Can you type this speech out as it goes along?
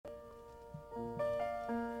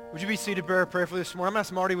Would you be seated, prayer prayerfully this morning? I'm going to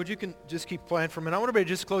ask Marty, would you just keep playing for a minute? I want everybody to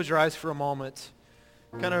just close your eyes for a moment.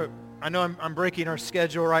 I know I'm breaking our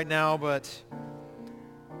schedule right now, but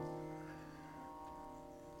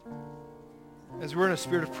as we're in a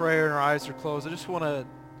spirit of prayer and our eyes are closed, I just want to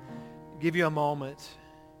give you a moment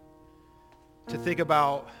to think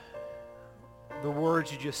about the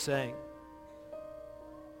words you just sang.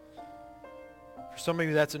 For some of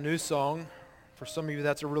you, that's a new song. For some of you,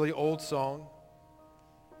 that's a really old song.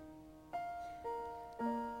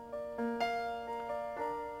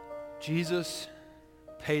 Jesus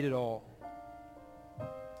paid it all.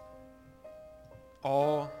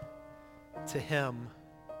 All to him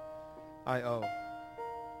I owe.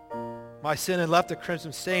 My sin had left a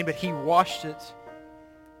crimson stain, but he washed it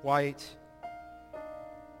white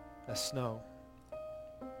as snow.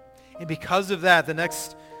 And because of that, the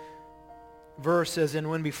next verse says, and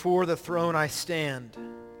when before the throne I stand,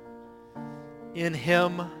 in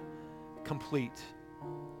him complete.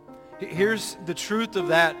 Here's the truth of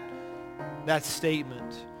that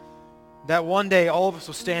statement. That one day all of us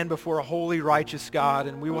will stand before a holy, righteous God,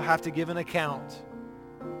 and we will have to give an account.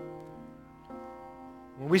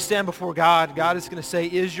 When we stand before God, God is going to say,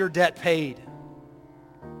 is your debt paid?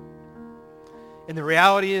 And the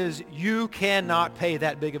reality is, you cannot pay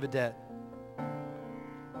that big of a debt.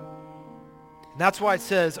 And that's why it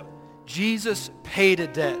says, Jesus paid a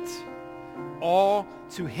debt. All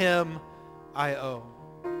to him I owe.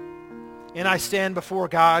 And I stand before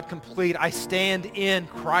God complete. I stand in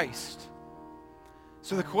Christ.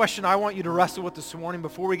 So the question I want you to wrestle with this morning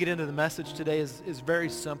before we get into the message today is very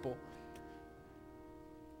simple.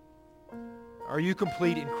 Are you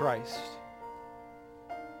complete in Christ?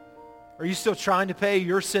 Are you still trying to pay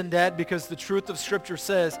your sin debt? Because the truth of Scripture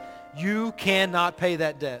says you cannot pay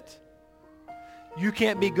that debt. You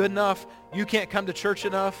can't be good enough. You can't come to church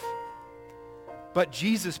enough. But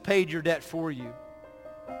Jesus paid your debt for you.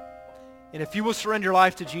 And if you will surrender your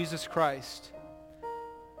life to Jesus Christ,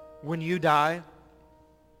 when you die,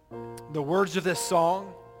 the words of this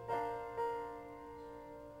song,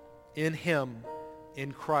 in him,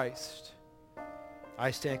 in Christ,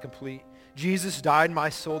 I stand complete. Jesus died my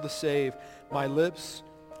soul to save. My lips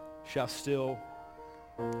shall still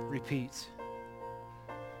repeat.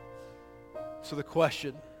 So the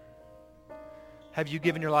question, have you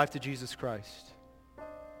given your life to Jesus Christ?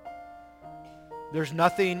 There's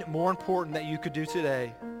nothing more important that you could do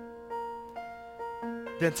today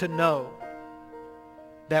than to know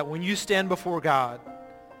that when you stand before God,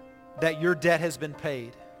 that your debt has been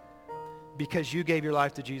paid because you gave your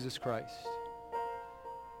life to Jesus Christ.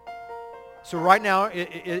 So right now,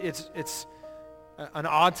 it's an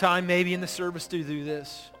odd time maybe in the service to do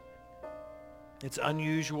this. It's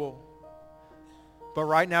unusual. But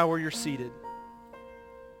right now where you're seated,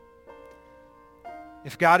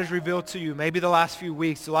 if God has revealed to you, maybe the last few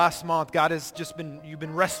weeks, the last month, you've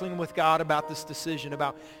been wrestling with God about this decision,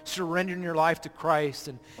 about surrendering your life to Christ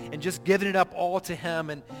and just giving it up all to him.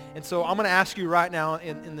 And so I'm going to ask you right now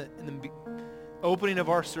in the opening of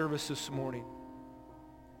our service this morning,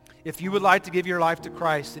 if you would like to give your life to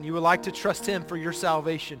Christ and you would like to trust him for your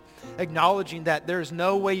salvation, acknowledging that there is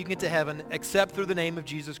no way you can get to heaven except through the name of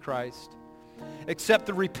Jesus Christ, except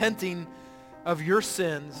the repenting of your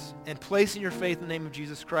sins and placing your faith in the name of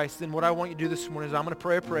Jesus Christ, then what I want you to do this morning is I'm going to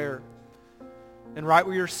pray a prayer. And right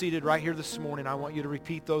where you're seated, right here this morning, I want you to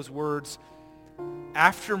repeat those words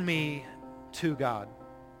after me to God.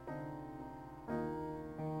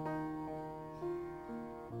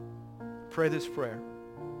 Pray this prayer.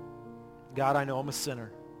 God, I know I'm a sinner.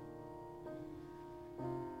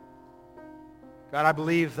 God, I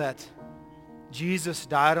believe that Jesus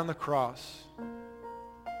died on the cross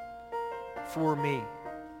for me.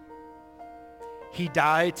 He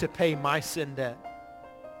died to pay my sin debt.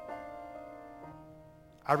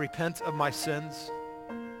 I repent of my sins.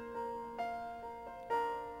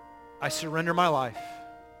 I surrender my life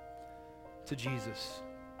to Jesus.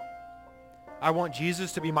 I want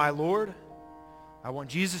Jesus to be my Lord. I want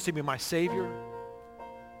Jesus to be my Savior.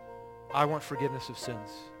 I want forgiveness of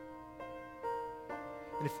sins.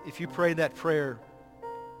 And if you prayed that prayer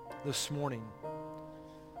this morning,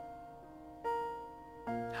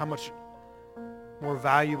 how much more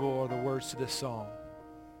valuable are the words to this song?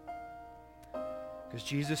 Because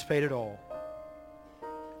Jesus paid it all.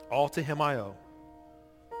 All to him I owe.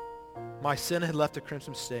 My sin had left a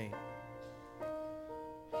crimson stain.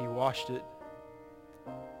 He washed it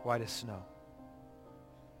white as snow.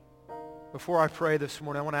 Before I pray this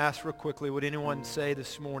morning, I want to ask real quickly, would anyone say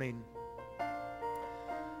this morning,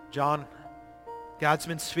 John, God's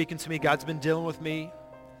been speaking to me, God's been dealing with me,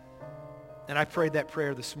 and I prayed that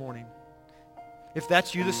prayer this morning. If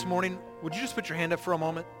that's you this morning, would you just put your hand up for a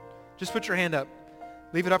moment? Just put your hand up.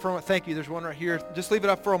 Leave it up for a moment. Thank you. There's one right here. Just leave it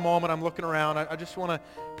up for a moment. I'm looking around. I just want to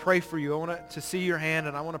pray for you. I want to see your hand,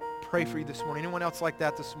 and I want to pray for you this morning. Anyone else like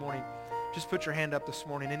that this morning? Just put your hand up this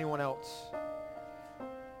morning. Anyone else?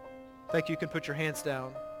 Thank you. You can put your hands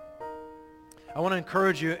down. I want to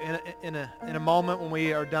encourage you in a moment when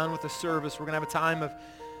we are done with the service, we're going to have a time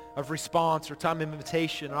of response or time of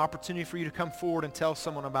invitation, an opportunity for you to come forward and tell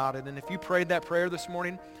someone about it. And if you prayed that prayer this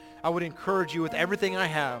morning, I would encourage you with everything I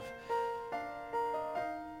have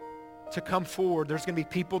to come forward. There's going to be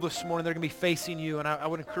people this morning that are going to be facing you, and I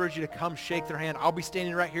would encourage you to come shake their hand. I'll be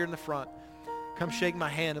standing right here in the front. Come shake my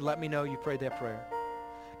hand and let me know you prayed that prayer.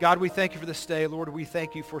 God, we thank you for this day. Lord, we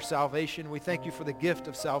thank you for salvation. We thank you for the gift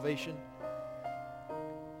of salvation.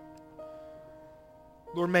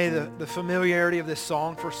 Lord, may the familiarity of this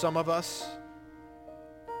song for some of us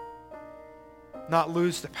not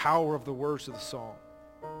lose the power of the words of the song.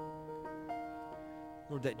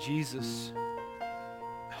 Lord, that Jesus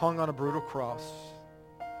hung on a brutal cross,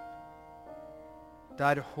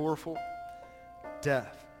 died a horrible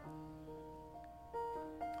death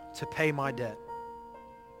to pay my debt.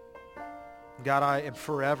 God, I am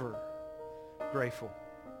forever grateful.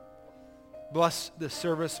 Bless the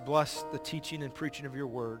service, bless the teaching and preaching of your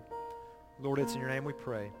word. Lord, it's in your name we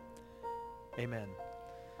pray. Amen.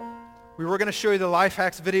 We were going to show you the Life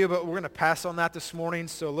Hacks video, but we're going to pass on that this morning,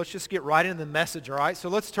 so let's just get right into the message, all right? So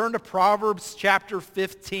let's turn to Proverbs chapter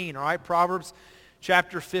 15, all right? Proverbs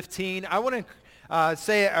chapter 15. I want to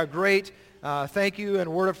say a great thank you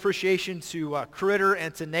and word of appreciation to Critter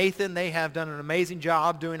and to Nathan. They have done an amazing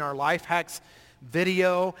job doing our Life Hacks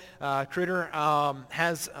video. Critter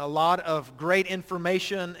has a lot of great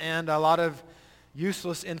information and a lot of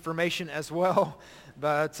useless information as well.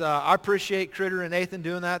 But I appreciate Critter and Nathan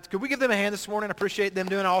doing that. Could we give them a hand this morning? I appreciate them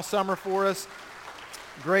doing it all summer for us.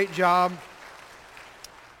 Great job.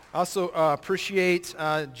 Also appreciate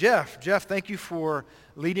Jeff. Jeff, thank you for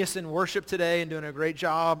leading us in worship today and doing a great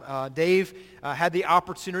job. Dave had the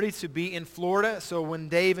opportunity to be in Florida. So when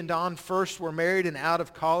Dave and Dawn first were married and out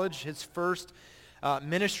of college, his first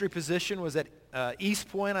ministry position was at East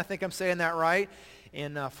Point, I think I'm saying that right,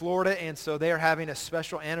 in Florida. And so they are having a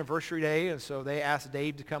special anniversary day. And so they asked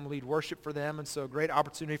Dave to come lead worship for them. And so great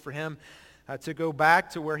opportunity for him to go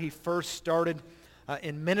back to where he first started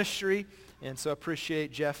in ministry. And so I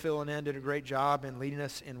appreciate Jeff filling in, did a great job in leading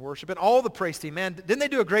us in worship. And all the praise team, man, didn't they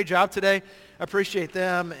do a great job today? I appreciate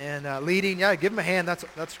them and leading. Yeah, give them a hand.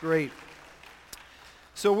 That's great.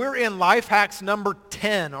 So we're in Life Hacks number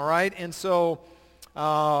 10, all right? And so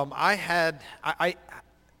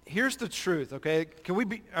here's the truth, okay?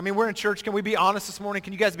 We're in church. Can we be honest this morning?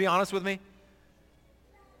 Can you guys be honest with me?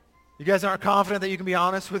 You guys aren't confident that you can be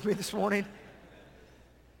honest with me this morning?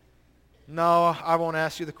 No, I won't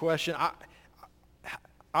ask you the question.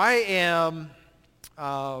 I am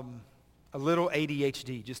a little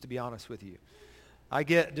ADHD, just to be honest with you. I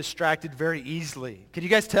get distracted very easily. Can you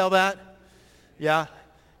guys tell that? Yeah?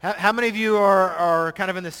 How many of you are kind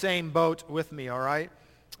of in the same boat with me, all right?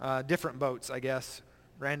 Different boats, I guess,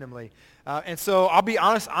 randomly. And so I'll be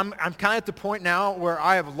honest, I'm kind of at the point now where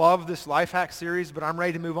I have loved this Life Hack series, but I'm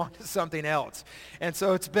ready to move on to something else. And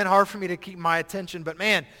so it's been hard for me to keep my attention, but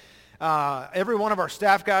man, every one of our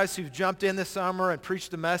staff guys who've jumped in this summer and preached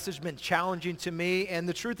the message has been challenging to me. And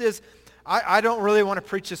the truth is, I don't really want to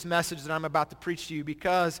preach this message that I'm about to preach to you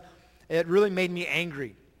because it really made me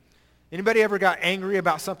angry. Anybody ever got angry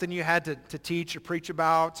about something you had to teach or preach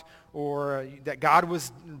about, or that God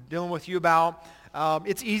was dealing with you about?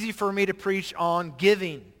 It's easy for me to preach on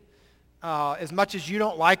giving. As much as you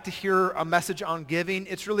don't like to hear a message on giving,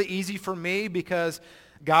 it's really easy for me because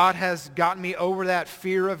God has gotten me over that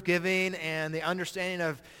fear of giving and the understanding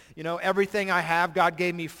of, everything I have, God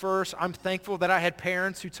gave me first. I'm thankful that I had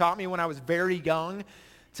parents who taught me when I was very young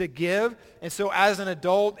to give. And so as an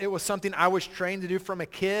adult, it was something I was trained to do from a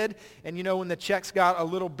kid. And when the checks got a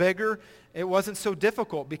little bigger, it wasn't so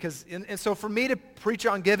difficult because, and so for me to preach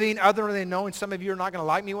on giving, other than knowing some of you are not going to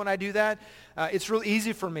like me when I do that, it's real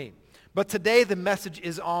easy for me. But today the message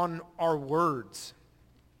is on our words.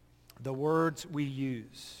 The words we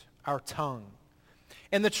use, our tongue.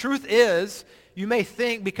 And the truth is, you may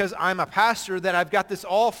think because I'm a pastor that I've got this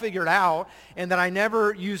all figured out and that I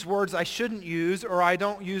never use words I shouldn't use, or I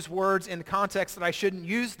don't use words in context that I shouldn't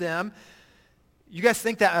use them. You guys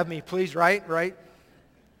think that of me, please, right? Right?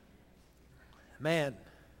 Man,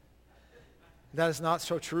 that is not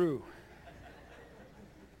so true.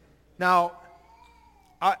 Now,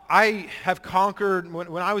 I have conquered,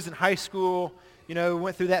 when I was in high school,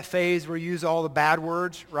 went through that phase where you use all the bad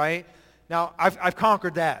words, right? Now, I've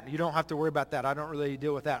conquered that. You don't have to worry about that. I don't really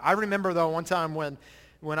deal with that. I remember, though, one time when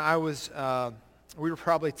I was, we were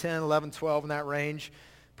probably 10, 11, 12 in that range,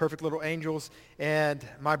 perfect little angels, and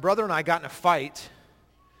my brother and I got in a fight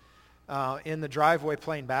in the driveway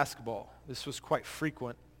playing basketball. This was quite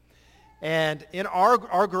frequent. And in our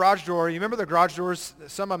garage door, you remember the garage doors,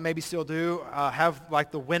 some of them maybe still do, have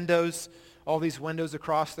like the windows, all these windows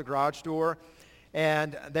across the garage door.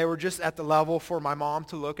 And they were just at the level for my mom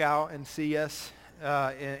to look out and see us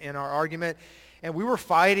in our argument. And we were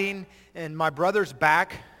fighting, and my brother's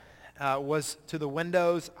back was to the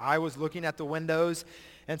windows. I was looking at the windows.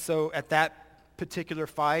 And so at that particular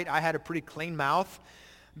fight, I had a pretty clean mouth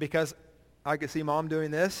because I could see Mom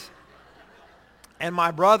doing this. And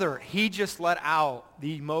my brother, he just let out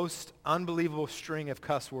the most unbelievable string of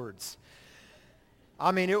cuss words.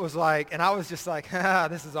 I mean, it was like, and I was just like,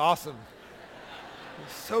 this is awesome. It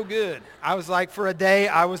was so good. I was like, for a day,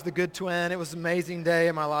 I was the good twin. It was an amazing day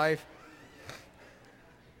in my life.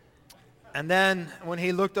 And then when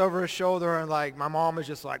he looked over his shoulder and like, my mom was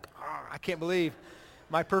just like, I can't believe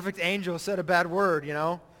my perfect angel said a bad word, you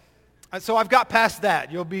know. And so I've got past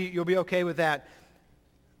that. You'll be okay with that.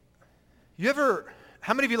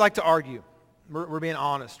 How many of you like to argue? We're being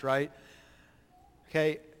honest, right?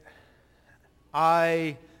 Okay.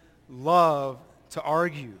 I love to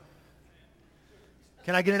argue.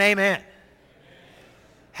 Can I get an amen?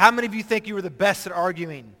 How many of you think you were the best at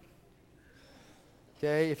arguing?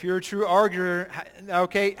 Okay, if you're a true arguer,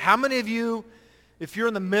 okay, how many of you, if you're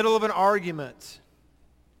in the middle of an argument,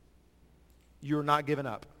 you're not giving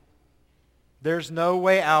up? There's no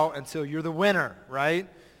way out until you're the winner, right?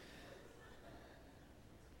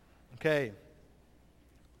 Okay,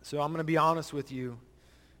 so I'm going to be honest with you.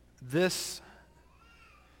 This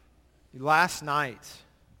last night,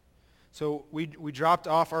 so we dropped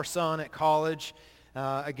off our son at college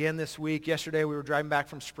again this week. Yesterday we were driving back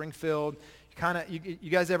from Springfield. You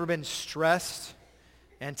guys ever been stressed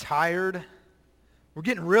and tired? We're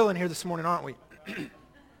getting real in here this morning, aren't we?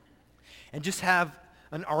 And just have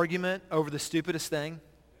an argument over the stupidest thing?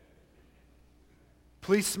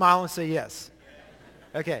 Please smile and say yes.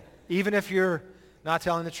 Okay. Even if you're not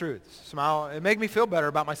telling the truth. Smile. It makes me feel better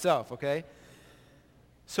about myself, okay?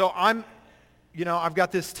 So I've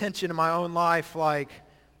got this tension in my own life, like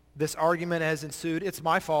this argument has ensued. It's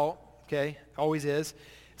my fault, okay? Always is.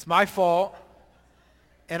 It's my fault,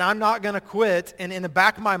 and I'm not going to quit. And in the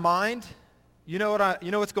back of my mind, you know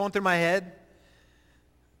what's going through my head?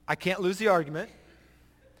 I can't lose the argument.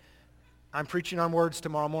 I'm preaching on words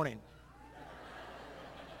tomorrow morning.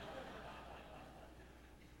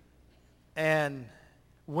 And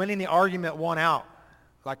winning the argument won out.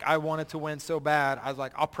 Like, I wanted to win so bad, I was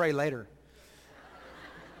like, I'll pray later.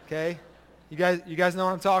 Okay? You guys know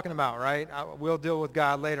what I'm talking about, right? We'll deal with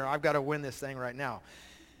God later. I've got to win this thing right now.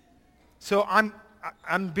 So I'm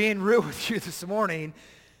being real with you this morning.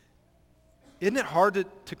 Isn't it hard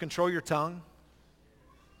to control your tongue?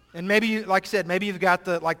 And maybe, like I said, maybe you've got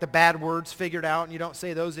the bad words figured out and you don't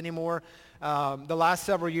say those anymore. The last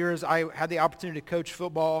several years, I had the opportunity to coach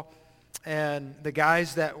football. And the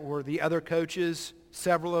guys that were the other coaches,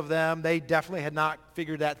 several of them, they definitely had not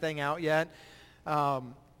figured that thing out yet.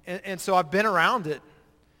 And so I've been around it.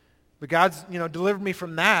 But God's, delivered me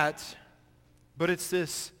from that. But it's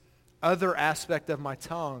this other aspect of my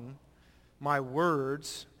tongue, my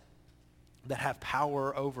words, that have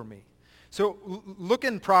power over me. So look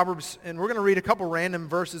in Proverbs, and we're going to read a couple random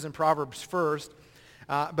verses in Proverbs first.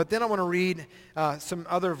 But then I want to read some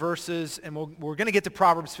other verses, and we're going to get to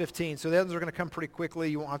Proverbs 15. So the others are going to come pretty quickly.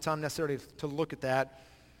 You won't have time necessarily to look at that.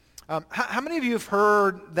 How many of you have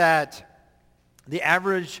heard that the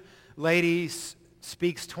average lady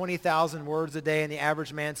speaks 20,000 words a day and the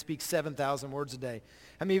average man speaks 7,000 words a day?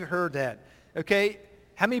 How many of you have heard that? Okay,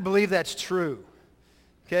 how many believe that's true?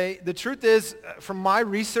 Okay, the truth is, from my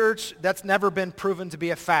research, that's never been proven to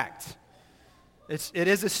be a fact. It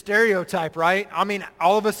is a stereotype, right? I mean,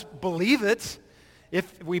 all of us believe it.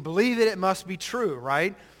 If we believe it, it must be true,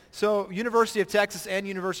 right? So University of Texas and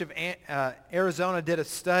University of Arizona did a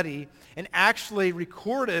study and actually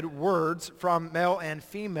recorded words from male and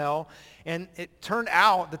female, and it turned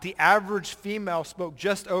out that the average female spoke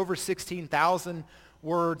just over 16,000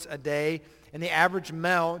 words a day, and the average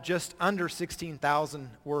male just under 16,000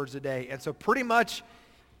 words a day. And so pretty much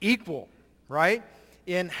equal, right?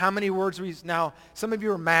 In how many words we... Now, some of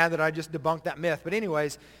you are mad that I just debunked that myth, but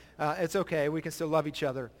anyways, it's okay. We can still love each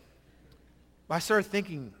other. But I started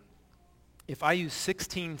thinking, if I use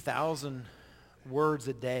 16,000 words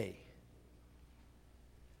a day,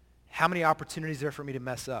 how many opportunities are there for me to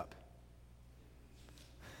mess up?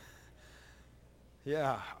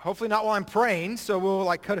 Yeah, hopefully not while I'm praying, so we'll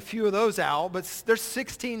cut a few of those out. But there's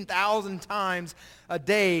 16,000 times a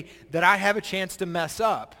day that I have a chance to mess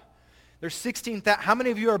up. There's 16,000. How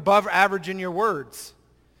many of you are above average in your words?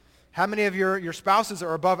 How many of your spouses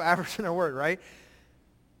are above average in their word, right?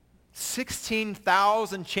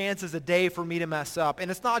 16,000 chances a day for me to mess up.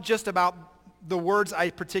 And it's not just about the words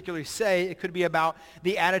I particularly say. It could be about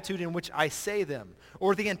the attitude in which I say them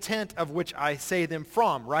or the intent of which I say them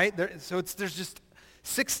from, right? There's just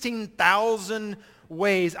 16,000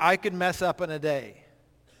 ways I could mess up in a day.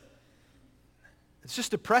 It's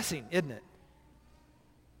just depressing, isn't it?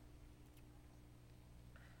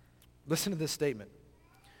 Listen to this statement.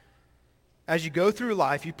 As you go through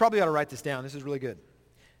life, you probably ought to write this down. This is really good.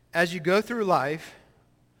 As you go through life,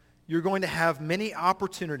 you're going to have many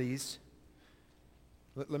opportunities.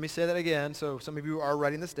 Let me say that again, so some of you are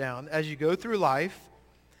writing this down. As you go through life,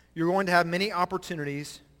 you're going to have many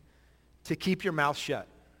opportunities to keep your mouth shut.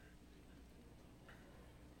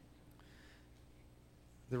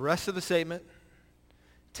 The rest of the statement,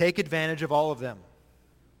 take advantage of all of them.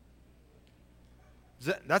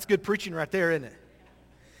 That's good preaching right there, isn't it?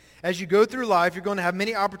 As you go through life, you're going to have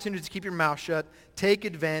many opportunities to keep your mouth shut. Take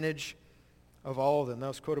advantage of all of them. That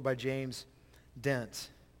was quoted by James Dent.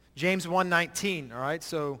 James 1:19, all right?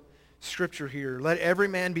 So scripture here. Let every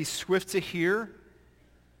man be swift to hear,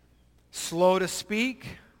 slow to speak,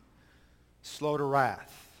 slow to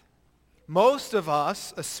wrath. Most of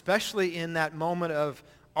us, especially in that moment of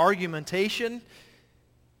argumentation,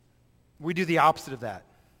 we do the opposite of that.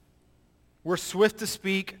 We're swift to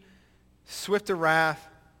speak, swift to wrath,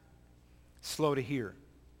 slow to hear.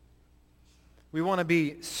 We want to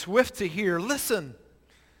be swift to hear. Listen.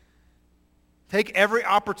 Take every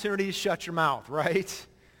opportunity to shut your mouth, right?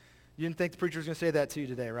 You didn't think the preacher was going to say that to you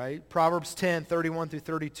today, right? Proverbs 10, 31 through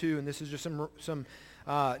 32, and this is just some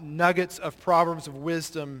nuggets of Proverbs of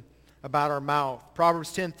wisdom about our mouth.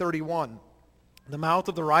 Proverbs 10, 31. The mouth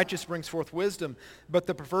of the righteous brings forth wisdom, but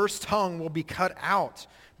the perverse tongue will be cut out.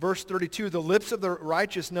 Verse 32, the lips of the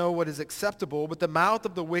righteous know what is acceptable, but the mouth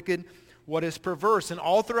of the wicked what is perverse. And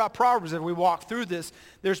all throughout Proverbs, as we walk through this,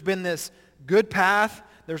 there's been this good path,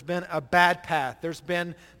 there's been a bad path. There's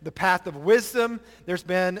been the path of wisdom, there's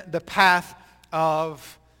been the path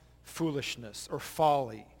of foolishness or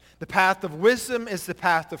folly. The path of wisdom is the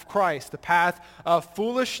path of Christ. The path of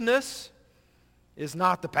foolishness is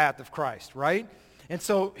not the path of Christ, right? And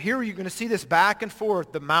so here you're going to see this back and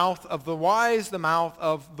forth, the mouth of the wise, the mouth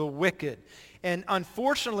of the wicked. And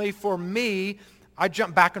unfortunately for me, I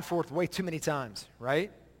jump back and forth way too many times,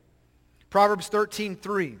 right? Proverbs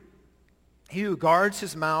 13:3. He who guards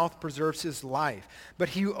his mouth preserves his life, but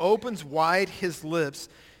he who opens wide his lips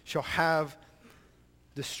shall have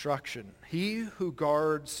destruction. He who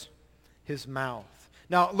guards his mouth.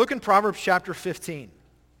 Now look in Proverbs chapter 15.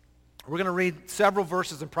 We're going to read several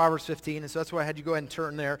verses in Proverbs 15, and so that's why I had you go ahead and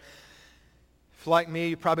turn there. If like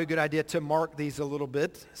me, probably a good idea to mark these a little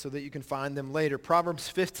bit so that you can find them later. Proverbs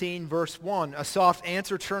 15, verse 1. A soft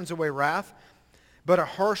answer turns away wrath, but a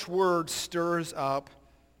harsh word stirs up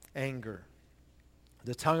anger.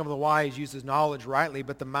 The tongue of the wise uses knowledge rightly,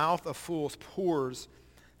 but the mouth of fools pours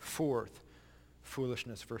forth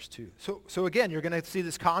foolishness. Verse 2. So again, you're going to see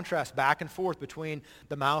this contrast back and forth between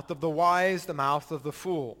the mouth of the wise, the mouth of the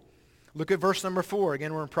fool. Look at verse number 4.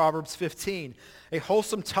 Again, we're in Proverbs 15. A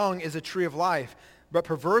wholesome tongue is a tree of life, but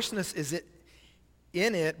perverseness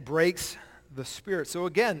in it breaks the spirit. So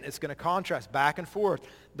again, it's going to contrast back and forth.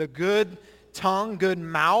 The good tongue, good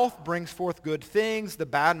mouth brings forth good things. The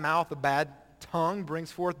bad mouth, the bad tongue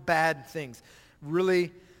brings forth bad things.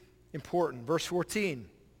 Really important. Verse 14.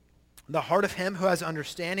 The heart of him who has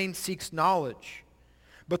understanding seeks knowledge,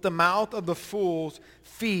 but the mouth of the fools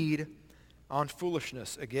feed on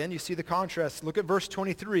foolishness. Again, you see the contrast. Look at verse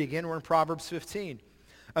 23. Again, we're in Proverbs 15.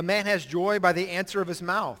 A man has joy by the answer of his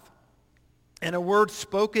mouth, and a word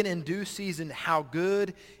spoken in due season, how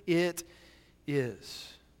good it is.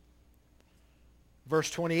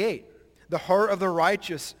 Verse 28. The heart of the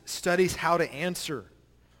righteous studies how to answer.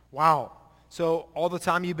 Wow. So all the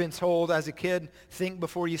time you've been told as a kid, think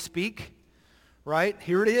before you speak, right?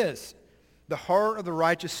 Here it is. The heart of the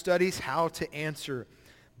righteous studies how to answer,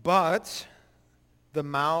 but the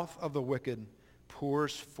mouth of the wicked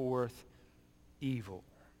pours forth evil.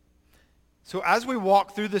 So as we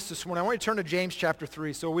walk through this morning, I want you to turn to James chapter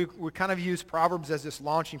 3. So we kind of use Proverbs as this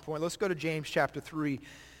launching point. Let's go to James chapter 3,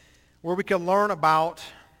 where we can learn about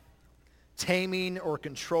taming or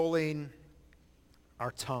controlling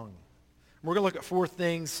our tongue. We're going to look at 4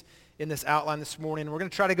 things in this outline this morning. We're going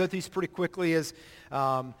to try to go through these pretty quickly.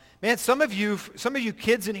 Man, some of you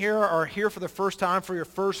kids in here are here for the first time for your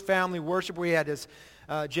first family worship. We had, as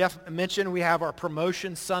Jeff mentioned, we have our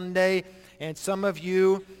promotion Sunday, and some of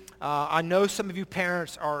you, I know some of you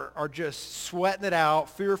parents are just sweating it out,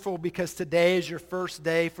 fearful because today is your first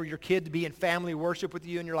day for your kid to be in family worship with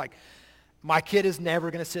you, and you're like, my kid is never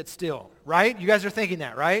going to sit still, right? You guys are thinking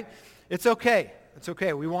that, right? It's okay. It's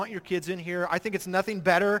okay. We want your kids in here. I think it's nothing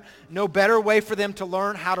better, no better way for them to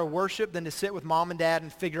learn how to worship than to sit with mom and dad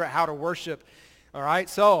and figure out how to worship, all right?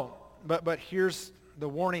 So, but here's the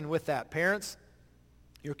warning with that. Parents,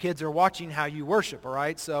 your kids are watching how you worship, all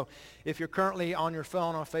right? So if you're currently on your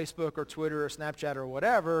phone on Facebook or Twitter or Snapchat or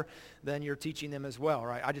whatever, then you're teaching them as well, all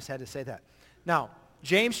right? I just had to say that. Now,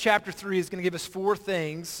 James chapter 3 is going to give us 4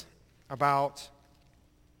 things about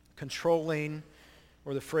controlling,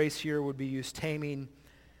 or the phrase here would be used, taming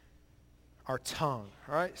our tongue.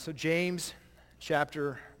 All right, so James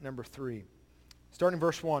chapter number 3. Starting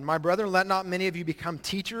verse 1. My brethren, let not many of you become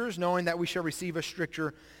teachers, knowing that we shall receive a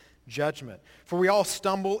stricter judgment. For we all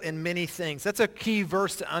stumble in many things. That's a key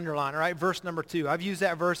verse to underline, all right? Verse number 2. I've used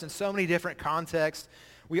that verse in so many different contexts.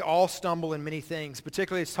 We all stumble in many things.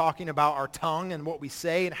 Particularly it's talking about our tongue and what we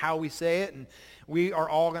say and how we say it. And we are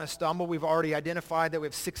all going to stumble. We've already identified that we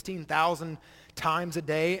have 16,000 times a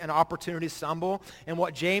day an opportunity to stumble. And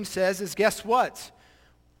what James says is, guess what?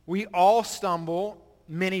 We all stumble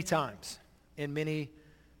many times in many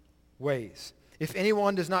ways. If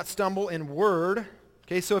anyone does not stumble in word,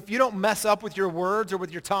 okay, so if you don't mess up with your words or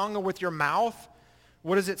with your tongue or with your mouth,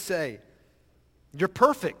 what does it say? You're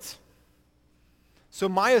perfect. So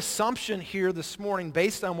my assumption here this morning,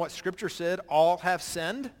 based on what Scripture said, all have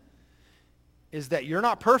sinned, is that you're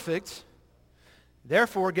not perfect.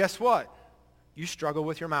 Therefore, guess what? You struggle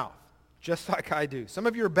with your mouth, just like I do. Some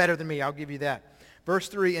of you are better than me, I'll give you that. Verse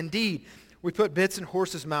 3, indeed, we put bits in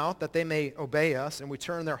horses' mouth that they may obey us, and we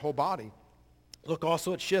turn their whole body. Look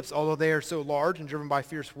also at ships, although they are so large and driven by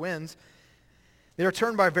fierce winds. They are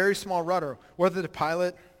turned by a very small rudder, wherever the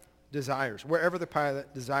pilot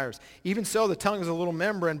desires. Even so, the tongue is a little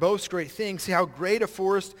member and boasts great things. See how great a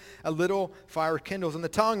forest a little fire kindles. And the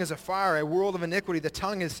tongue is a fire, a world of iniquity. The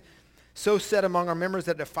tongue is so set among our members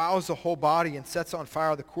that it defiles the whole body and sets on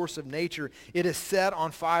fire the course of nature. It is set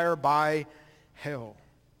on fire by hell.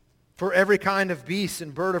 For every kind of beast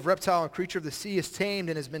and bird, of reptile and creature of the sea is tamed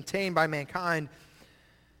and has been tamed by mankind.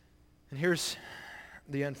 And here's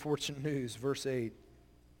the unfortunate news, verse 8.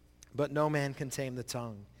 But no man can tame the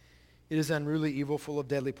tongue. It is unruly, evil, full of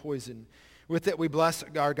deadly poison. With it we bless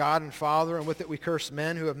our God and Father, and with it we curse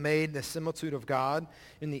men who have made the similitude of God,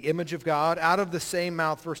 in the image of God. Out of the same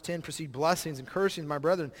mouth, verse 10, proceed blessings and cursings, my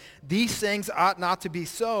brethren. These things ought not to be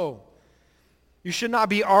so. You should not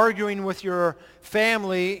be arguing with your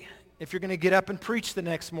family if you're going to get up and preach the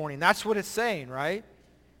next morning. That's what it's saying, right?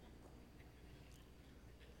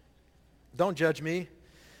 Don't judge me.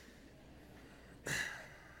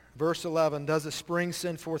 Verse 11, does a spring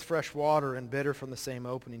send forth fresh water and bitter from the same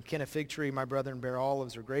opening? Can a fig tree, my brethren, bear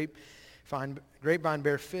olives, or grapevine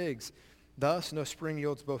bear figs? Thus no spring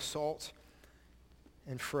yields both salt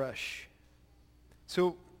and fresh.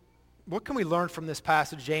 So what can we learn from this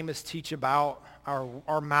passage? James teach about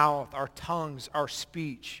our mouth, our tongues, our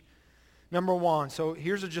speech. Number 1, so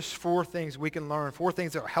here's just 4 things we can learn, 4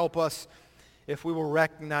 things that will help us if we will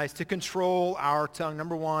recognize to control our tongue.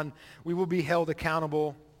 Number 1, we will be held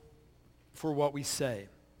accountable for what we say.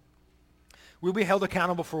 We'll be held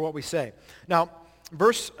accountable for what we say. Now,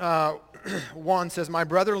 verse 1 says, my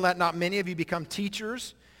brother, let not many of you become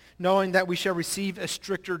teachers, knowing that we shall receive a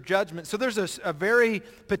stricter judgment. So there's a very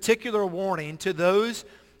particular warning to those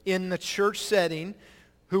in the church setting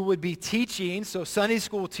who would be teaching. So Sunday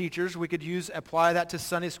school teachers, we could apply that to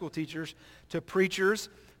Sunday school teachers, to preachers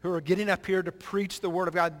who are getting up here to preach the Word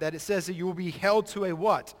of God, that it says that you will be held to a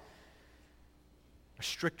what? A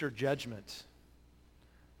stricter judgment.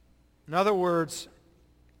 In other words,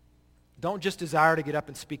 don't just desire to get up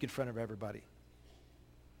and speak in front of everybody.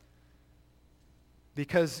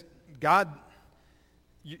 Because God,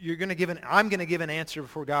 I'm going to give an answer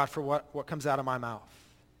before God for what comes out of my mouth.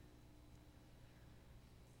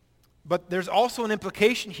 But there's also an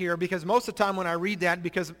implication here, because most of the time when I read that,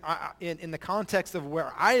 because in the context of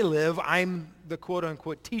where I live, I'm the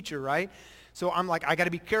quote-unquote teacher, right? So I'm like, I got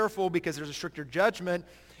to be careful because there's a stricter judgment.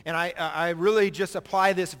 And I really just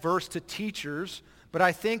apply this verse to teachers. But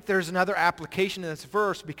I think there's another application in this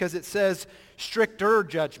verse because it says stricter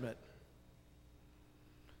judgment.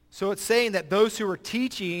 So it's saying that those who are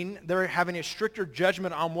teaching, they're having a stricter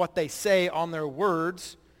judgment on what they say, on their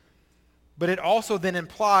words. But it also then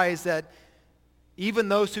implies that Even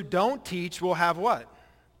those who don't teach will have what?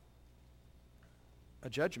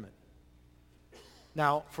 A judgment.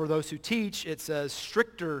 Now, for those who teach, it says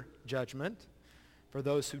stricter judgment. For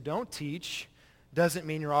those who don't teach, doesn't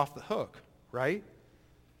mean you're off the hook, right?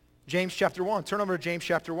 James chapter 1. Turn over to James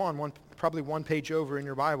chapter 1, probably one page over in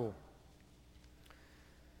your Bible.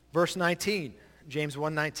 Verse 19, James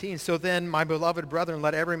 1:19. So then, my beloved brethren,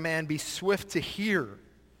 let every man be swift to hear.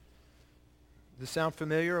 Does this sound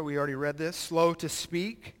familiar? We already read this. Slow to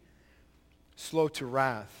speak, slow to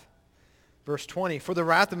wrath. Verse 20, for the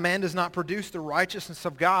wrath of man does not produce the righteousness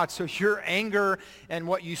of God. So your anger and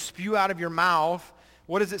what you spew out of your mouth,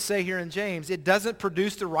 what does it say here in James? It doesn't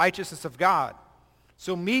produce the righteousness of God.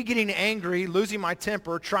 So me getting angry, losing my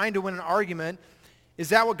temper, trying to win an argument, is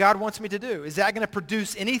that what God wants me to do? Is that going to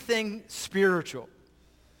produce anything spiritual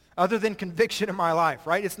other than conviction in my life,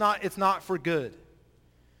 right? It's not for good.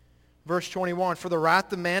 Verse 21, for the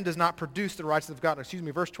wrath of man does not produce the righteousness of God.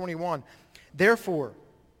 Verse 21, therefore,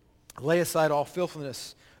 lay aside all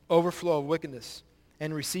filthiness, overflow of wickedness,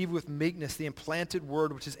 and receive with meekness the implanted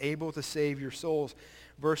word which is able to save your souls.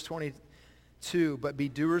 Verse 22, but be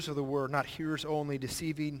doers of the word, not hearers only,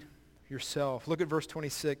 deceiving yourself. Look at verse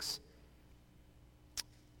 26.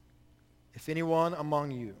 If anyone among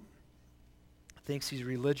you thinks he's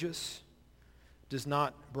religious, does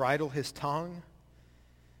not bridle his tongue,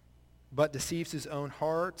 but deceives his own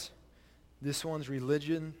heart, this one's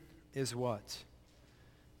religion is what?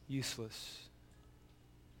 Useless.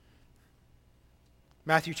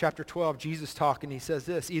 Matthew chapter 12, Jesus talking, he says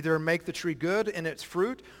this, either make the tree good in its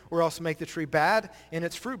fruit, or else make the tree bad and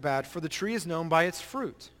its fruit bad, for the tree is known by its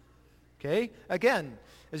fruit. Okay? Again,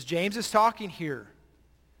 as James is talking here,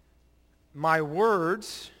 my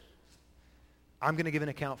words, I'm going to give an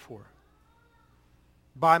account for.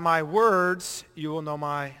 By my words, you will know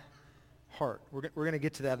my heart. We're going to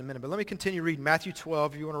get to that in a minute. But let me continue reading. Matthew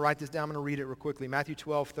 12, if you want to write this down, I'm going to read it real quickly. Matthew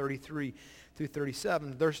 12, 33 through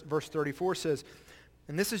 37. Verse 34 says,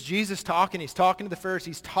 and this is Jesus talking. He's talking to the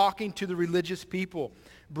Pharisees, talking to the religious people.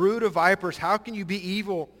 Brood of vipers, how can you be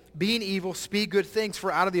evil, being evil, speak good things?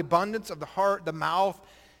 For out of the abundance of the heart, the mouth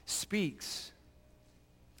speaks.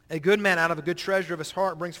 A good man out of a good treasure of his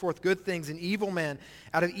heart brings forth good things. An evil man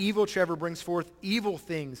out of evil treasure brings forth evil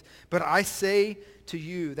things. But I say to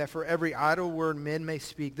you that for every idle word men may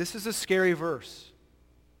speak. This is a scary verse.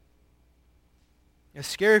 It's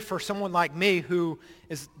scary for someone like me who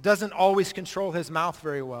doesn't always control his mouth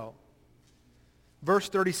very well. Verse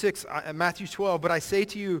 36, Matthew 12, but I say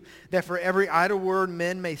to you that for every idle word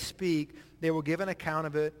men may speak, they will give an account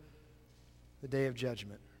of it the day of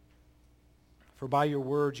judgment. For by your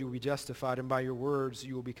words you will be justified, and by your words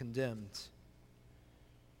you will be condemned.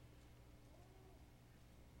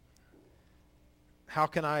 How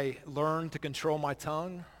can I learn to control my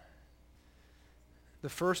tongue? The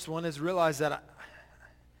first one is realize that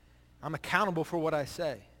I'm accountable for what I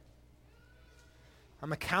say.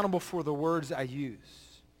 I'm accountable for the words I use.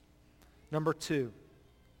 Number two,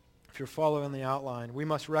 if you're following the outline, we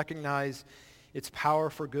must recognize its power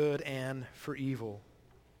for good and for evil.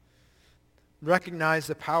 Recognize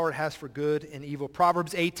the power it has for good and evil.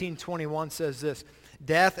 Proverbs 18:21 says this,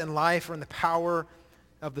 death and life are in the power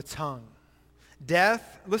of the tongue.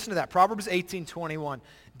 Death, listen to that, Proverbs 18:21.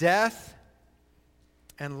 Death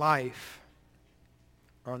and life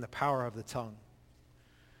are in the power of the tongue.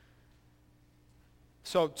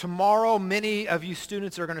 So tomorrow, many of you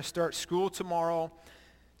students are going to start school tomorrow.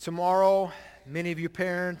 Tomorrow, many of you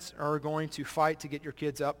parents are going to fight to get your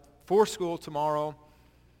kids up for school tomorrow.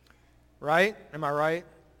 Right? Am I right?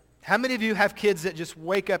 How many of you have kids that just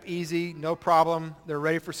wake up easy, no problem, they're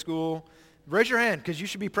ready for school? Raise your hand, because you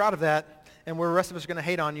should be proud of that, and the rest of us are going to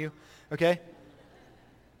hate on you, okay?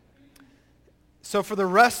 So for the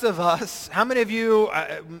rest of us, how many of you,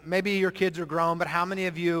 maybe your kids are grown, but how many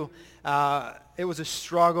of you, it was a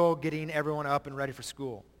struggle getting everyone up and ready for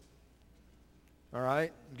school? All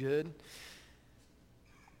right, good.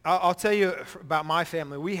 I'll tell you about my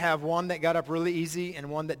family. We have one that got up really easy and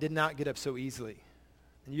one that did not get up so easily.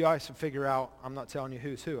 And you guys can figure out, I'm not telling you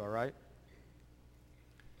who's who, all right?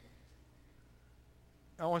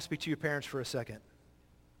 I want to speak to your parents for a second.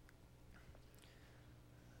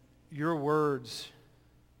 Your words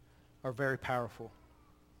are very powerful.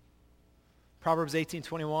 Proverbs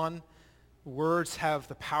 18:21, words have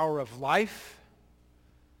the power of life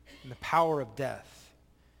and the power of death.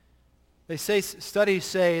 Studies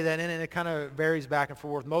say that, and it kind of varies back and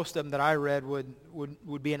forth, most of them that I read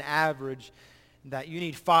would be an average, that you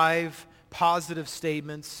need 5 positive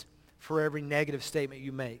statements for every negative statement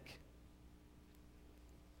you make.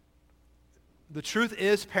 The truth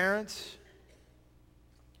is, parents,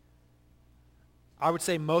 I would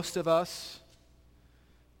say most of us,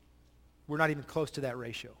 we're not even close to that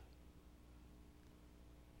ratio.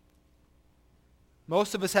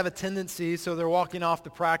 Most of us have a tendency, so they're walking off the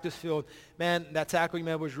practice field, man, that tackle you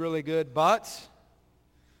made was really good, but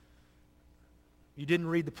you didn't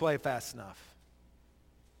read the play fast enough.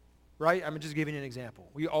 Right? I'm just giving you an example.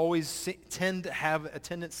 We always tend to have a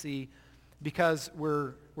tendency, because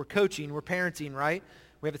we're coaching, we're parenting, right?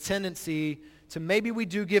 We have a tendency to, maybe we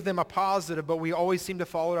do give them a positive, but we always seem to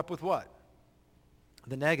follow it up with what?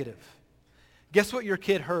 The negative. Guess what your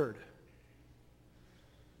kid heard?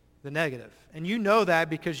 The negative. And you know that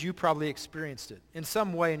because you probably experienced it in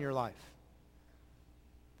some way in your life.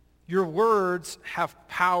 Your words have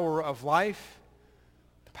power of life,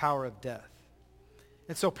 the power of death.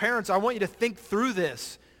 And so parents, I want you to think through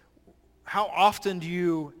this. How often do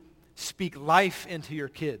you speak life into your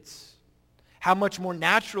kids? How much more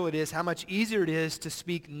natural it is, how much easier it is to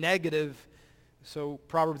speak negative. So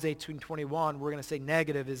Proverbs 18:21, we're going to say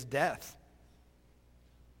negative is death.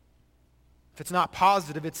 If it's not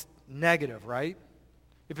positive, it's negative, right?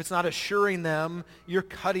 If it's not assuring them, you're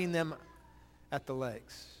cutting them at the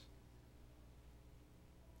legs.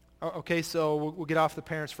 Okay, so we'll get off the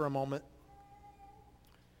parents for a moment.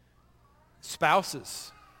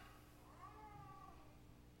 Spouses.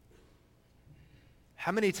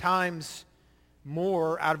 How many times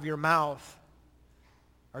more out of your mouth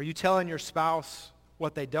are you telling your spouse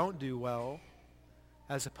what they don't do well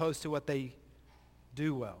as opposed to what they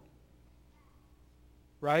do well?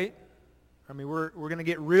 Right? I mean, we're going to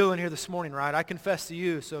get real in here this morning, right? I confess to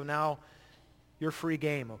you, so now you're free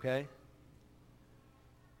game, okay?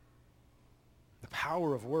 The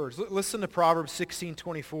power of words. Listen to Proverbs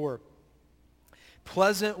 16:24.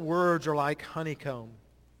 Pleasant words are like honeycomb,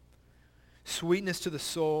 sweetness to the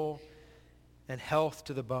soul and health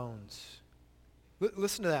to the bones.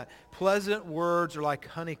 Listen to that. Pleasant words are like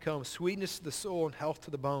honeycomb, sweetness to the soul and health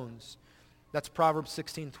to the bones. That's Proverbs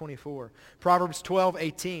 16:24. Proverbs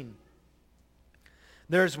 12:18.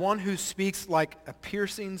 There's one who speaks like a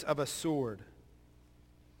piercings of a sword.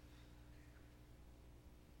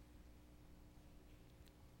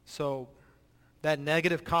 So that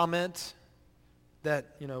negative comment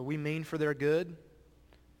that, we mean for their good,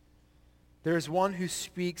 there's one who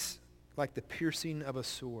speaks like the piercing of a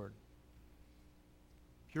sword.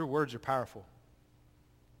 Your words are powerful.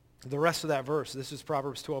 The rest of that verse, this is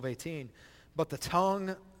Proverbs 12:18. But the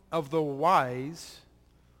tongue of the wise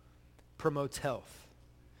promotes health.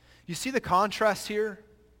 You see the contrast here?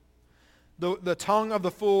 The tongue of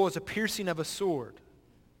the fool is a piercing of a sword.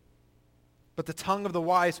 But the tongue of the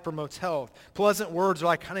wise promotes health. Pleasant words are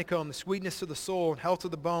like honeycomb, the sweetness to the soul and health to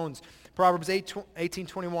the bones. Proverbs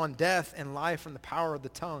 18:21, death and life from the power of the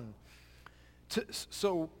tongue.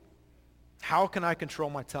 So how can I control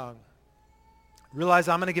my tongue? Realize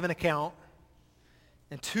I'm going to give an account.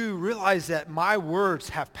 And two, realize that my words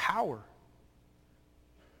have power.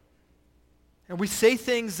 And we say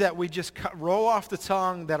things that we just roll off the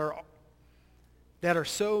tongue that are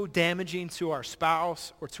so damaging to our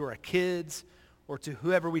spouse or to our kids or to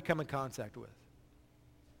whoever we come in contact with.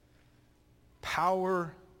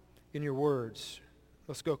 Power in your words.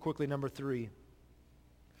 Let's go quickly, number 3.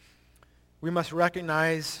 We must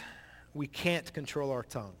recognize we can't control our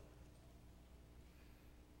tongue.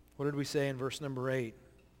 What did we say in verse number 8?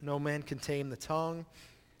 No man can tame the tongue.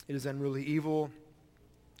 It is unruly evil,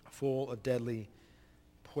 full of deadly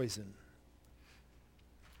poison.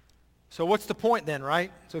 So what's the point then,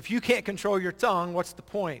 right? So if you can't control your tongue, what's the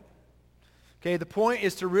point? Okay, the point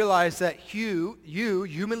is to realize that you,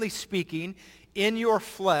 humanly speaking, in your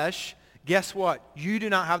flesh, guess what? You do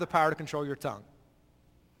not have the power to control your tongue.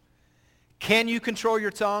 Can you control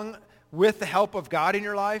your tongue with the help of God in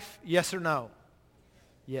your life? Yes or no?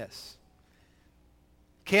 Yes.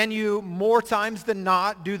 Can you more times than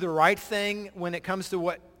not do the right thing when it comes to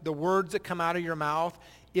what the words that come out of your mouth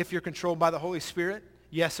if you're controlled by the Holy Spirit?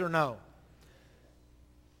 Yes or no?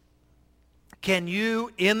 Can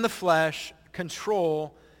you, in the flesh,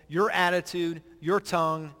 control your attitude, your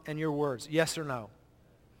tongue, and your words? Yes or no?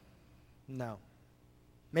 No.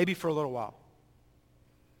 Maybe for a little while.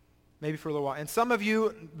 Maybe for a little while. And some of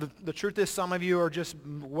you, the truth is some of you are just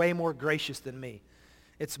way more gracious than me.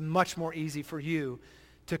 It's much more easy for you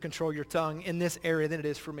to control your tongue in this area than it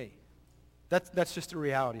is for me. That's just the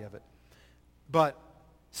reality of it. But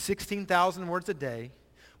 16,000 words a day.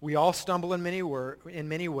 We all stumble in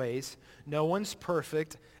many ways. No one's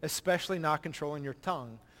perfect, especially not controlling your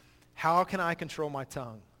tongue. How can I control my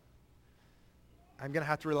tongue? I'm going to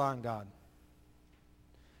have to rely on God.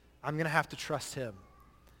 I'm going to have to trust him.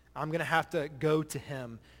 I'm going to have to go to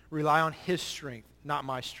him, rely on his strength, not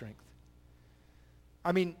my strength.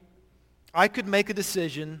 I mean, I could make a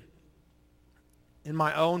decision in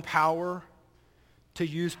my own power to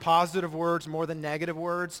use positive words more than negative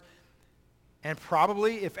words, and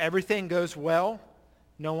probably if everything goes well,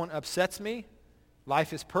 no one upsets me,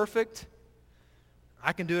 life is perfect,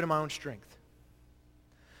 I can do it in my own strength.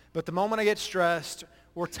 But the moment I get stressed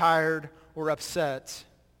or tired or upset,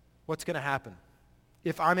 what's going to happen?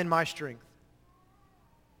 If I'm in my strength,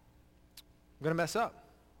 I'm going to mess up.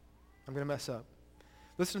 I'm going to mess up.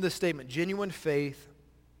 Listen to this statement. Genuine faith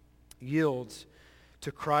yields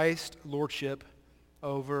to Christ's lordship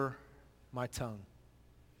over my tongue.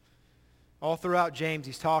 All throughout James,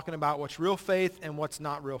 he's talking about what's real faith and what's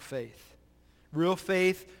not real faith. Real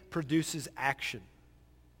faith produces action.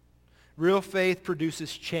 Real faith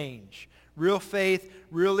produces change. Real faith,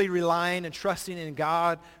 really relying and trusting in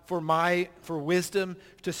God for wisdom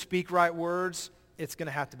to speak right words, it's going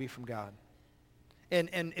to have to be from God.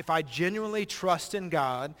 And if I genuinely trust in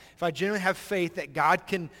God, if I genuinely have faith that God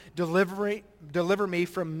can deliver me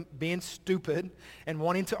from being stupid and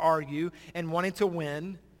wanting to argue and wanting to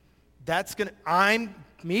win,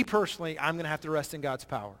 me personally, I'm going to have to rest in God's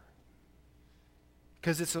power.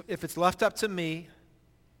 Because if it's left up to me,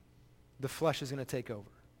 the flesh is going to take over.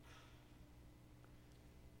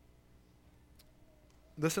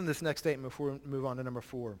 Listen to this next statement before we move on to number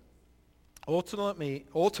 4. Ultimately,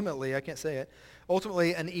 I can't say it.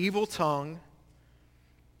 Ultimately, an evil tongue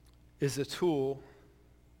is a tool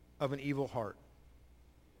of an evil heart.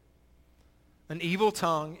 An evil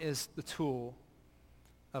tongue is the tool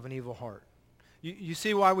of an evil heart. You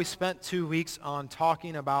see why we spent 2 weeks on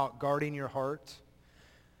talking about guarding your heart?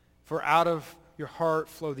 For out of your heart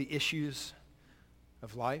flow the issues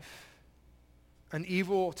of life. An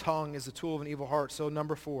evil tongue is the tool of an evil heart. So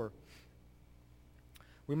number 4,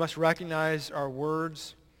 we must recognize our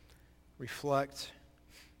words reflect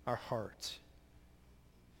our heart.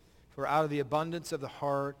 For out of the abundance of the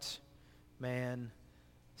heart, man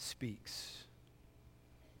speaks.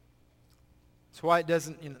 That's why it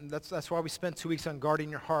doesn't. That's why we spent 2 weeks on guarding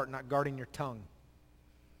your heart, not guarding your tongue.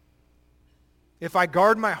 If I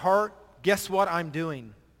guard my heart, guess what I'm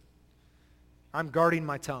doing? I'm guarding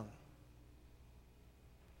my tongue.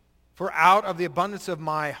 For out of the abundance of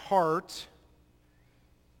my heart,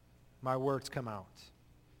 my words come out.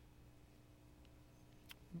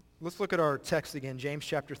 Let's look at our text again, James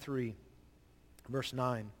chapter 3, verse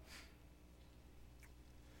 9.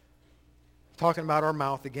 Talking about our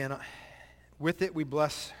mouth again. With it we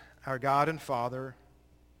bless our God and Father,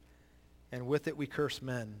 and with it we curse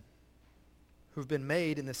men who've been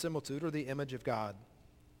made in the similitude or the image of God.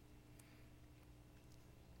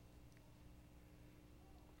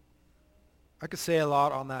 I could say a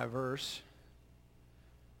lot on that verse,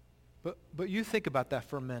 but you think about that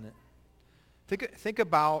for a minute. Think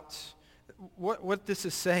about what this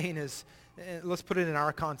is saying is, let's put it in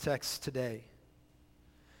our context today.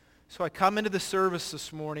 So I come into the service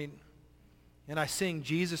this morning and I sing,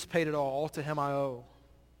 Jesus paid it all to him I owe.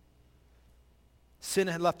 Sin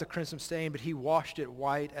had left a crimson stain, but he washed it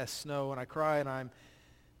white as snow. And I cry and I'm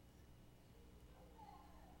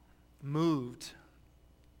moved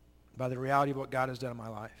by the reality of what God has done in my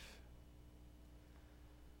life.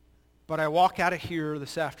 But I walk out of here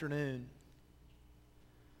this afternoon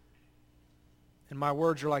and my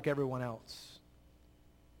words are like everyone else.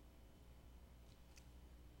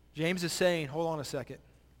 James is saying, hold on a second.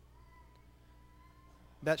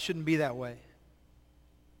 That shouldn't be that way.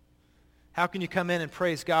 How can you come in and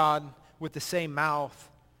praise God with the same mouth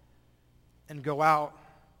and go out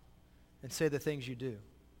and say the things you do?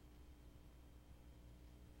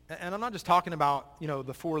 And I'm not just talking about, the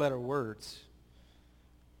 4-letter words,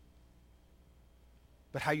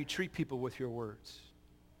 but how you treat people with your words.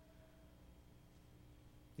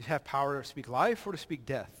 You have power to speak life or to speak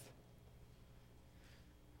death.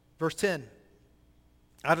 Verse 10,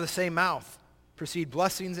 out of the same mouth proceed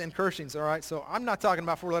blessings and cursings. All right, so I'm not talking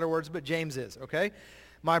about 4-letter words, but James is, okay?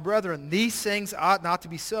 My brethren, these things ought not to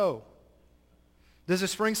be so. Does a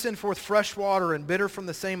spring send forth fresh water and bitter from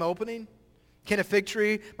the same opening? Can a fig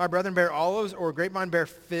tree, my brethren, bear olives, or a grapevine bear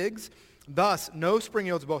figs? Thus, no spring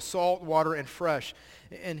yields both salt, water, and fresh.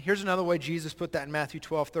 And here's another way Jesus put that in Matthew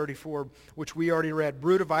 12:34, which we already read.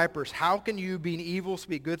 Brood of vipers, how can you, being evil,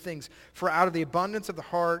 speak good things? For out of the abundance of the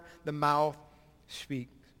heart, the mouth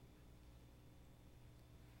speaks.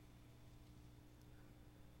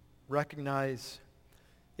 Recognize,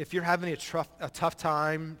 if you're having a tough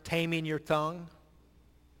time taming your tongue,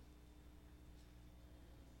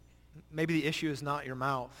 maybe the issue is not your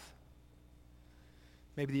mouth.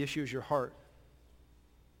 Maybe the issue is your heart.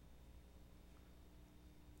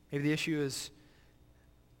 Maybe the issue is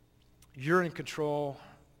you're in control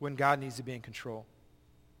when God needs to be in control.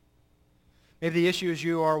 Maybe the issue is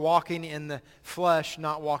you are walking in the flesh,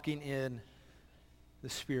 not walking in the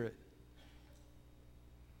Spirit.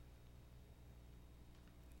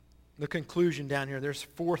 The conclusion down here, there's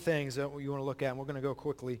 4 things that you want to look at, and we're going to go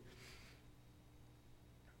quickly.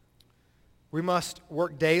 We must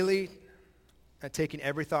work daily at taking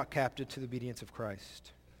every thought captive to the obedience of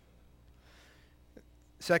Christ.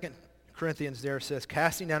 2 Corinthians there says,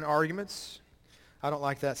 casting down arguments. I don't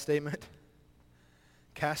like that statement.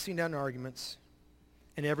 Casting down arguments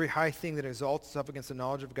and every high thing that exalts itself against the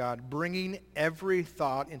knowledge of God, bringing every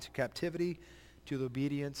thought into captivity to the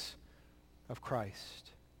obedience of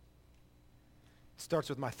Christ. It starts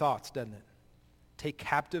with my thoughts, doesn't it? Take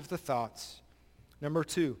captive the thoughts. Number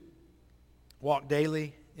 2, walk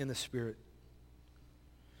daily in the Spirit.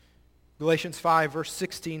 Galatians 5, verse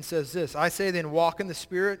 16 says this, I say then, walk in the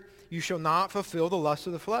Spirit, you shall not fulfill the lust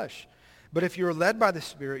of the flesh. But if you are led by the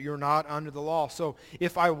Spirit, you're not under the law. So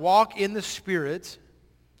if I walk in the Spirit,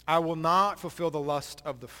 I will not fulfill the lust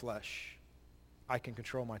of the flesh. I can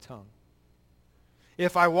control my tongue.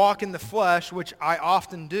 If I walk in the flesh, which I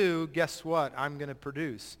often do, guess what? I'm going to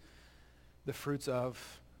produce the fruits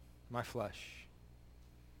of my flesh.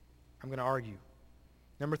 I'm going to argue.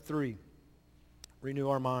 Number 3, renew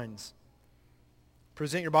our minds.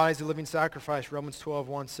 Present your bodies a living sacrifice, Romans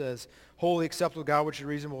 12:1 says, holy, acceptable to God, which is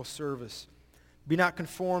reasonable service. Be not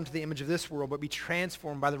conformed to the image of this world, but be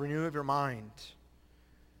transformed by the renewing of your mind.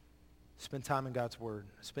 Spend time in God's Word.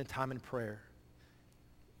 Spend time in prayer.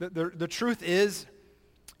 The truth is,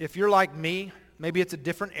 if you're like me, maybe it's a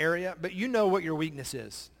different area, but you know what your weakness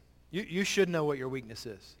is. You should know what your weakness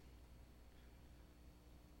is.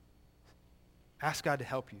 Ask God to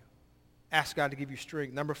help you. Ask God to give you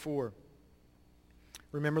strength. Number 4,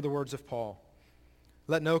 remember the words of Paul.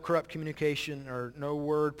 Let no corrupt communication or no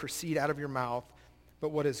word proceed out of your mouth, but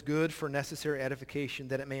what is good for necessary edification,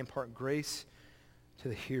 that it may impart grace to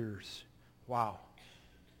the hearers. Wow.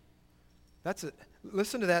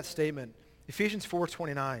 Listen to that statement. Ephesians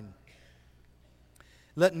 4:29.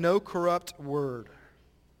 Let no corrupt word.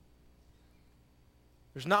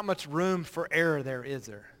 There's not much room for error there, is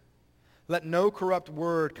there? Let no corrupt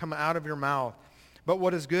word come out of your mouth, but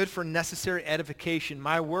what is good for necessary edification.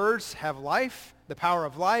 My words have life, the power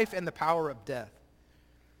of life, and the power of death.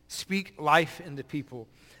 Speak life into people,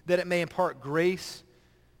 that it may impart grace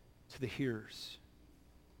to the hearers.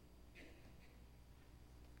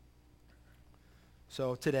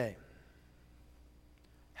 So today,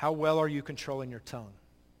 how well are you controlling your tongue?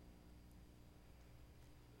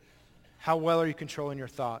 How well are you controlling your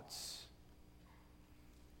thoughts?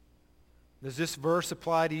 Does this verse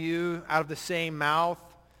apply to you out of the same mouth,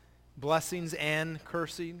 blessings and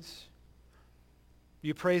cursings? Do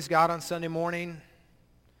you praise God on Sunday morning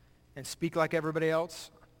and speak like everybody else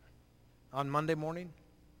on Monday morning?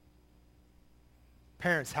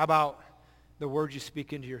 Parents, how about the words you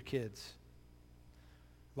speak into your kids?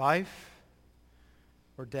 Life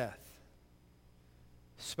or death?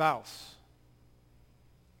 Spouse,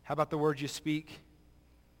 how about the words you speak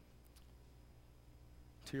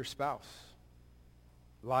to your spouse?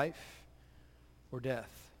 Life or death?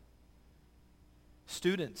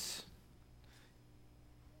 Students,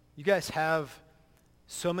 you guys have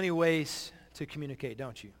so many ways to communicate,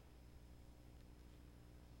 don't you?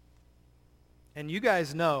 And you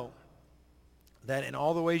guys know that in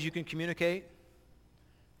all the ways you can communicate,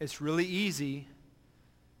 it's really easy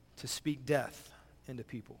to speak death into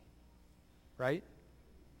people, right?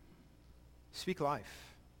 Speak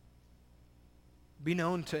life. Be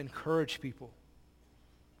known to encourage people.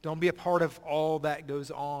 Don't be a part of all that goes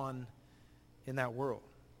on in that world.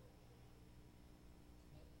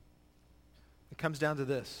 It comes down to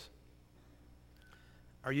this.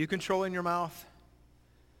 Are you controlling your mouth?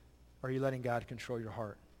 Or are you letting God control your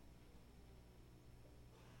heart?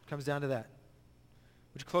 It comes down to that.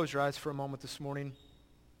 Would you close your eyes for a moment this morning?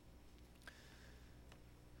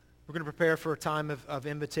 We're going to prepare for a time of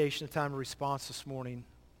invitation, a time of response this morning.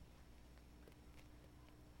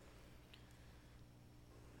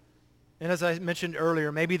 And as I mentioned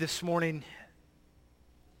earlier, maybe this morning,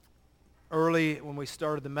 early when we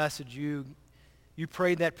started the message, you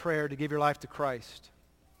prayed that prayer to give your life to Christ.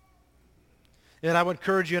 And I would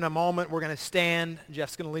encourage you in a moment, we're going to stand.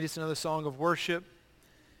 Jeff's going to lead us in another song of worship.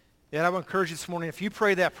 And I would encourage you this morning, if you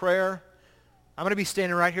pray that prayer, I'm going to be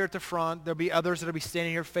standing right here at the front. There'll be others that will be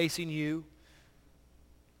standing here facing you.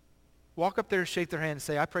 Walk up there and shake their hand and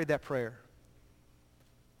say, I prayed that prayer.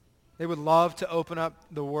 They would love to open up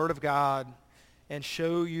the Word of God and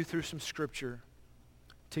show you through some Scripture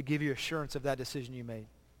to give you assurance of that decision you made.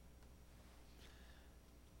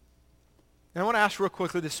 And I want to ask real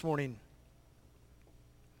quickly this morning,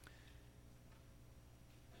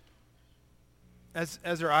 as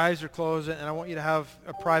our eyes are closed, and I want you to have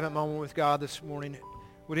a private moment with God this morning,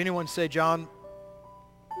 would anyone say, John,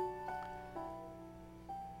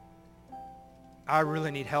 I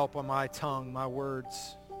really need help on my tongue, my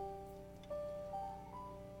words.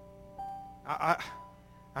 I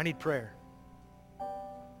need prayer.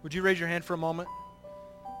 Would you raise your hand for a moment?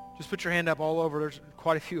 Just put your hand up all over. There's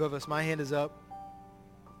quite a few of us. My hand is up.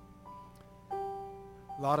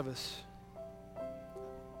 A lot of us.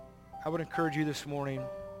 I would encourage you this morning.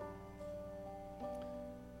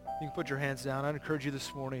 You can put your hands down. I'd encourage you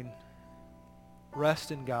this morning.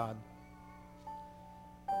 Rest in God.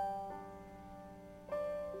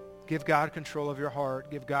 Give God control of your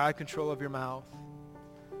heart. Give God control of your mouth.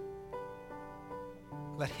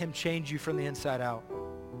 Let him change you from the inside out.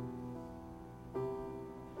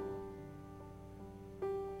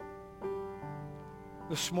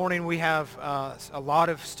 This morning we have a lot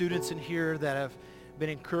of students in here that have been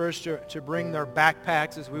encouraged to bring their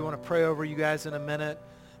backpacks, as we want to pray over you guys in a minute.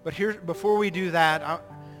 But here, before we do that,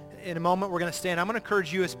 in a moment we're going to stand. I'm going to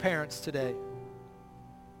encourage you as parents today.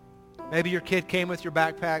 Maybe your kid came with your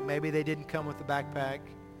backpack. Maybe they didn't come with the backpack.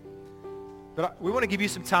 But we want to give you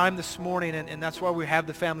some time this morning, and that's why we have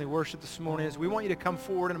the family worship this morning, is we want you to come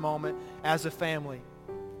forward in a moment as a family.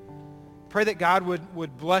 Pray that God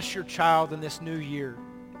would bless your child in this new year.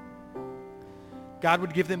 God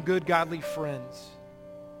would give them good, godly friends.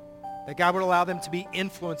 That God would allow them to be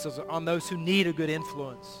influences on those who need a good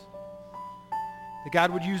influence. That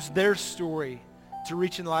God would use their story to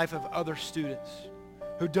reach in the life of other students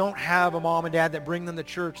who don't have a mom and dad that bring them to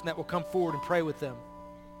church and that will come forward and pray with them.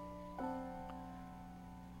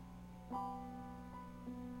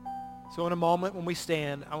 So in a moment when we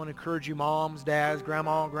stand, I want to encourage you, moms, dads,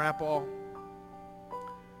 grandma, and grandpa,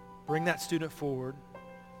 bring that student forward.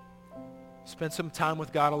 Spend some time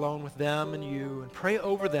with God alone with them and you, and pray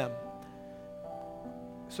over them.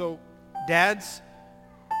 So dads,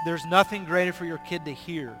 there's nothing greater for your kid to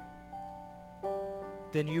hear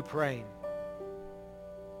than you praying.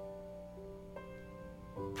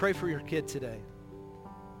 Pray for your kid today.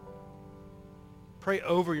 Pray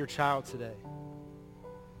over your child today.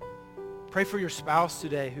 Pray for your spouse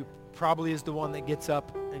today, who probably is the one that gets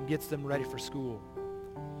up and gets them ready for school.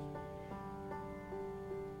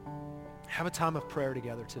 Have a time of prayer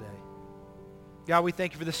together today. God, we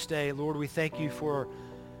thank you for this day. Lord, we thank you for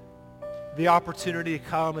the opportunity to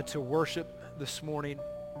come and to worship this morning.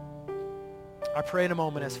 I pray in a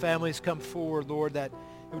moment as families come forward, Lord, that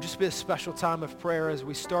it would just be a special time of prayer as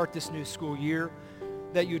we start this new school year,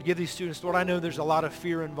 that you would give these students, Lord, I know there's a lot of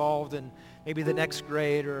fear involved in maybe the next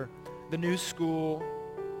grade or the new school.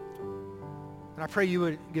 And I pray you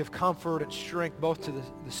would give comfort and strength both to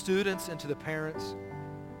the students and to the parents.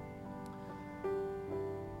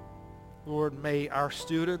 Lord, may our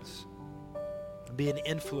students be an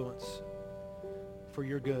influence for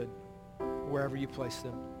your good wherever you place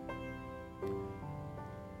them.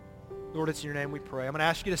 Lord, it's in your name we pray. I'm going to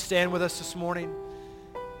ask you to stand with us this morning.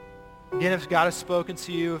 Again, if God has spoken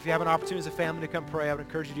to you, if you have an opportunity as a family to come pray, I would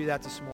encourage you to do that this morning.